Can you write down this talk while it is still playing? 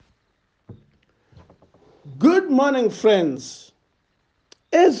morning, friends.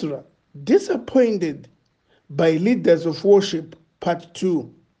 Ezra, disappointed by leaders of worship, part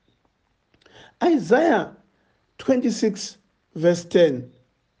 2. Isaiah 26, verse 10.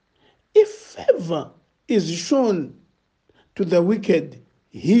 If favor is shown to the wicked,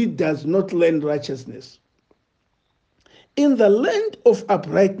 he does not learn righteousness. In the land of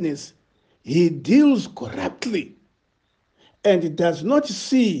uprightness, he deals corruptly and does not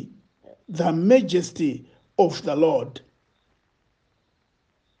see the majesty of the Lord.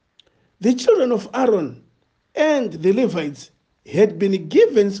 The children of Aaron and the Levites had been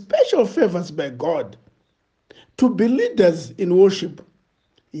given special favors by God to be leaders in worship.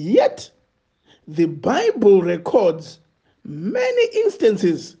 Yet, the Bible records many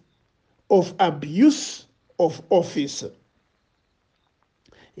instances of abuse of office.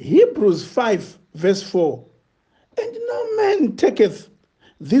 Hebrews 5, verse 4. And no man taketh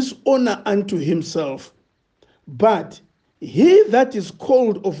this honor unto himself, but he that is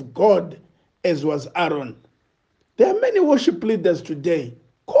called of God, as was Aaron. There are many worship leaders today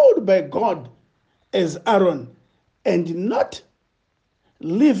called by God as Aaron and not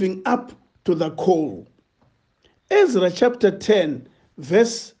living up to the call. Ezra chapter 10,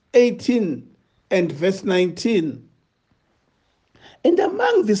 verse 18 and verse 19. And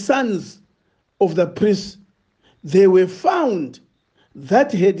among the sons of the priests, they were found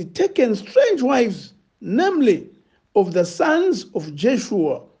that had taken strange wives, namely of the sons of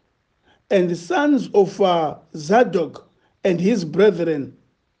Jeshua and the sons of Zadok and his brethren,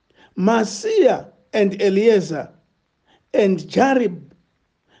 Maaseiah and Eliezer and Jarib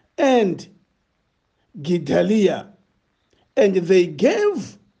and Gedaliah. And they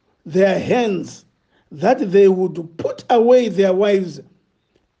gave their hands that they would put away their wives,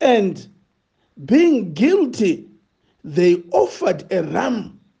 and being guilty, they offered a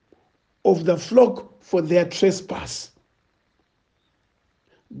ram of the flock for their trespass.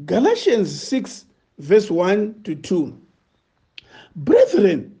 Galatians 6, verse 1 to 2.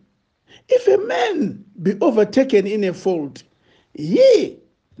 Brethren, if a man be overtaken in a fault, ye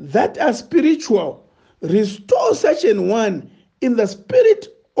that are spiritual, restore such an one in the spirit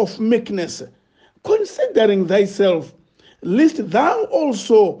of meekness, considering thyself, lest thou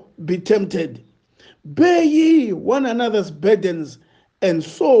also be tempted. Bear ye one another's burdens, and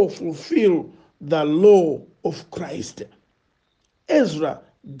so fulfill the law of Christ. Ezra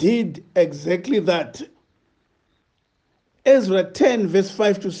did exactly that. Ezra 10, verse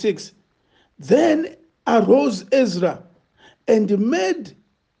 5 to 6. Then arose Ezra and made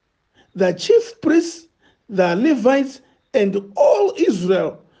the chief priests, the Levites, and all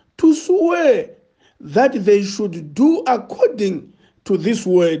Israel to swear that they should do according to this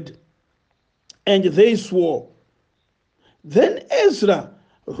word. And they swore. Then Ezra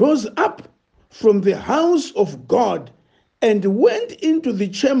rose up from the house of God and went into the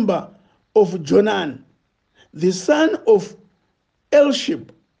chamber of Johanan, the son of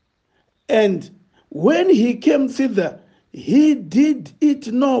Eliashib. And when he came thither, he did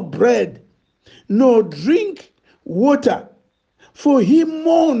eat no bread, nor drink water, for he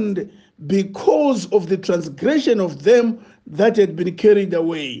mourned because of the transgression of them that had been carried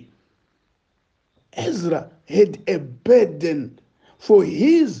away. Ezra had a burden for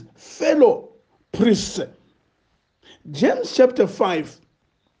his fellow priests. James chapter 5,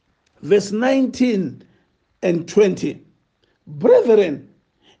 verse 19 and 20. Brethren,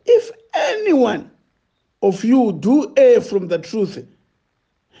 if anyone of you do err from the truth,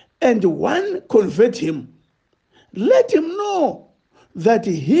 and one convert him, let him know that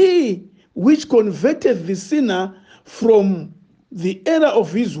he which converteth the sinner from the error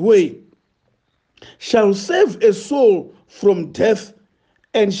of his way shall save a soul from death,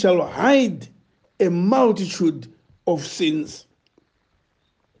 and shall hide a multitude of sins.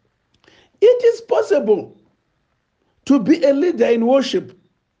 It is possible to be a leader in worship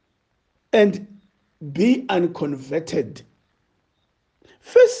and be unconverted.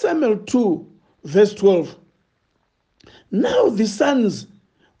 1 Samuel 2, verse 12. Now the sons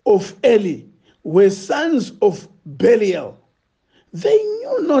of Eli were sons of Belial. They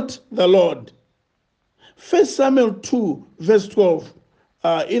knew not the Lord. 1 Samuel 2, verse 12,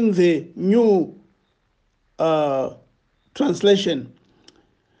 in the New Translation.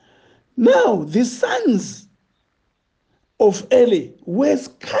 Now the sons of Eli were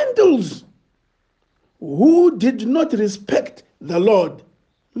scoundrels who did not respect the Lord,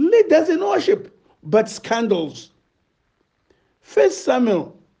 leaders in worship, but scoundrels. 1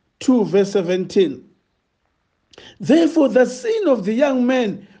 Samuel 2, verse 17. Therefore the sin of the young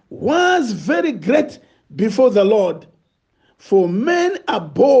man was very great before the Lord, for men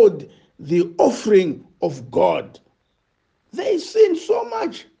abhorred the offering of God. They sin so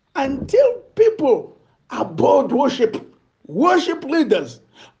much until people abhorred worship leaders,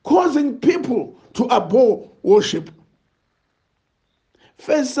 causing people to abhor worship.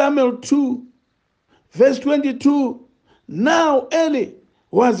 1 Samuel 2, verse 22, now Eli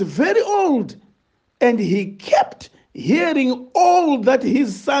was very old, and he kept hearing all that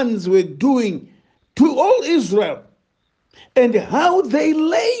his sons were doing to all Israel, and how they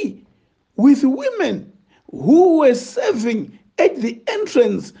lay with women who were serving at the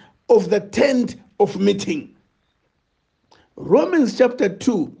entrance of the tent of meeting. Romans chapter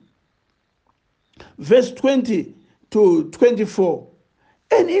 2, verse 20 to 24.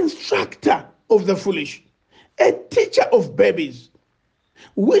 An instructor of the foolish, a teacher of babies,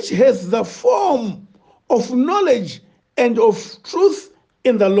 which has the form of knowledge and of truth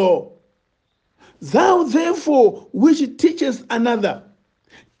in the law. Thou therefore which teachest another,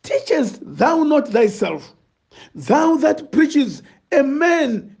 teachest thou not thyself? Thou that preachest a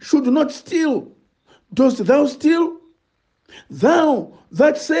man should not steal, dost thou steal? Thou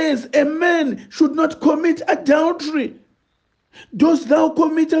that sayest a man should not commit adultery, dost thou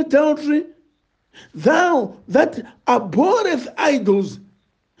commit adultery? Thou that abhorreth idols,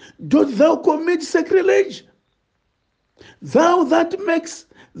 dost thou commit sacrilege? Thou that makest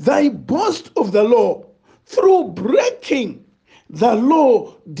thy boast of the law, through breaking the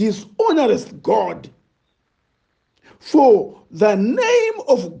law dishonorest God. For the name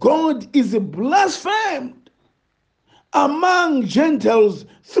of God is blasphemed among Gentiles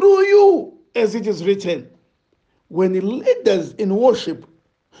through you, as it is written. When leaders in worship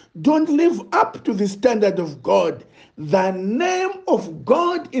don't live up to the standard of God, the name of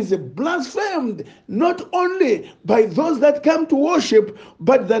God is blasphemed, not only by those that come to worship,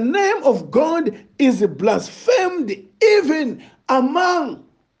 but the name of God is blasphemed even among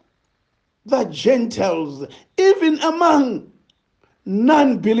the Gentiles, even among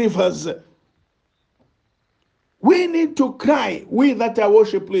non-believers. We need to cry, we that are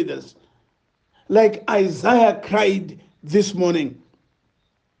worship leaders, like Isaiah cried this morning.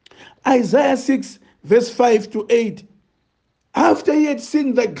 Isaiah 6, verse 5 to 8. After he had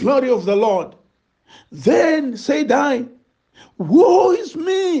seen the glory of the Lord, then said I, woe is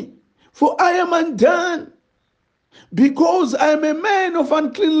me, for I am undone, because I am a man of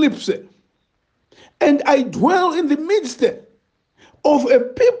unclean lips, and I dwell in the midst of a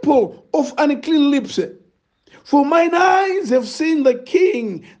people of unclean lips. For mine eyes have seen the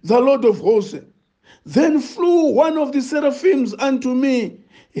King, the Lord of hosts. Then flew one of the seraphims unto me,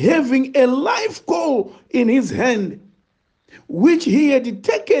 having a live coal in his hand, which he had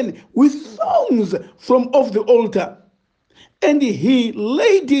taken with thorns from off the altar. And he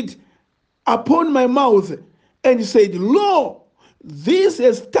laid it upon my mouth, and said, Lo, this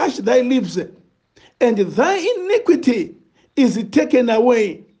has touched thy lips, and thy iniquity is taken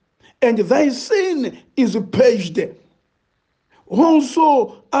away, and thy sin is purged.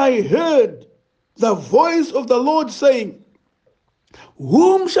 Also I heard the voice of the Lord saying,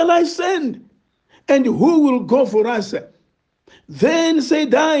 whom shall I send, and who will go for us? Then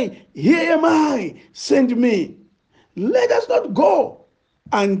said I, here am I, send me. Let us not go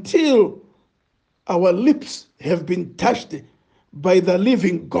until our lips have been touched by the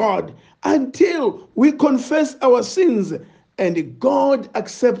living God, until we confess our sins and God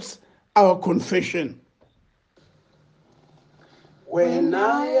accepts our confession. When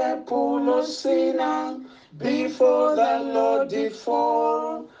I a poor sinner before the Lord did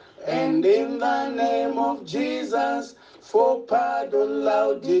fall, and in the name of Jesus for pardon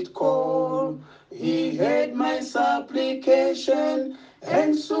loud did call, he heard my supplication,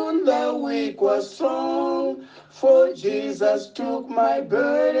 and soon the weak was strong. For Jesus took my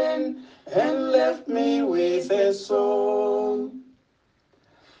burden and left me with a song.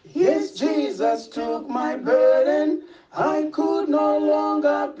 Yes, Jesus took my burden, I could no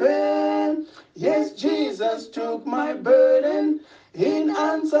longer bear. Yes, Jesus took my burden in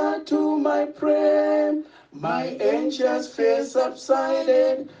answer to my prayer. My anxious fear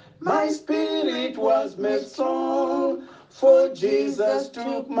subsided, my spirit was made strong. For Jesus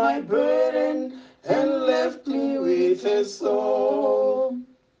took my burden and left me with a song.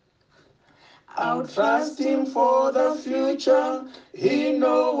 I'll trust him for the future, he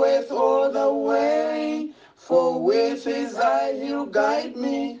knoweth all the way. For with his eye he'll guide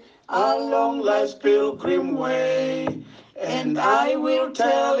me along life's pilgrim way. And I will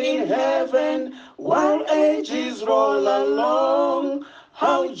tell in heaven, while ages roll along,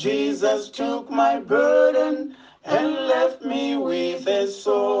 how Jesus took my burden and left me with a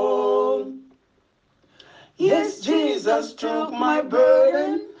song. Yes, Jesus took my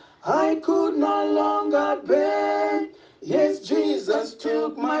burden, I could no longer bear. Yes, Jesus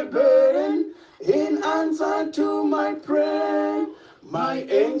took my burden in answer to my prayer. My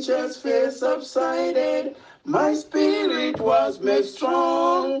anxious fear subsided, my spirit was made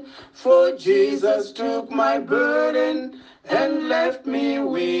strong, for Jesus took my burden and left me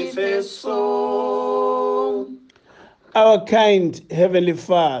with a song. Our kind Heavenly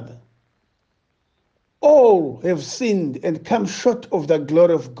Father, all have sinned and come short of the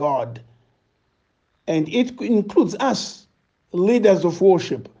glory of God, and it includes us, leaders of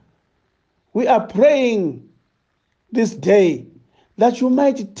worship. We are praying this day that you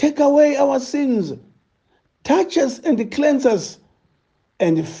might take away our sins, touch us and cleanse us,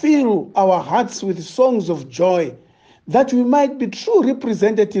 and fill our hearts with songs of joy, that we might be true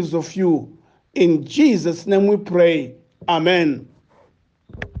representatives of you. In Jesus' name we pray. Amen.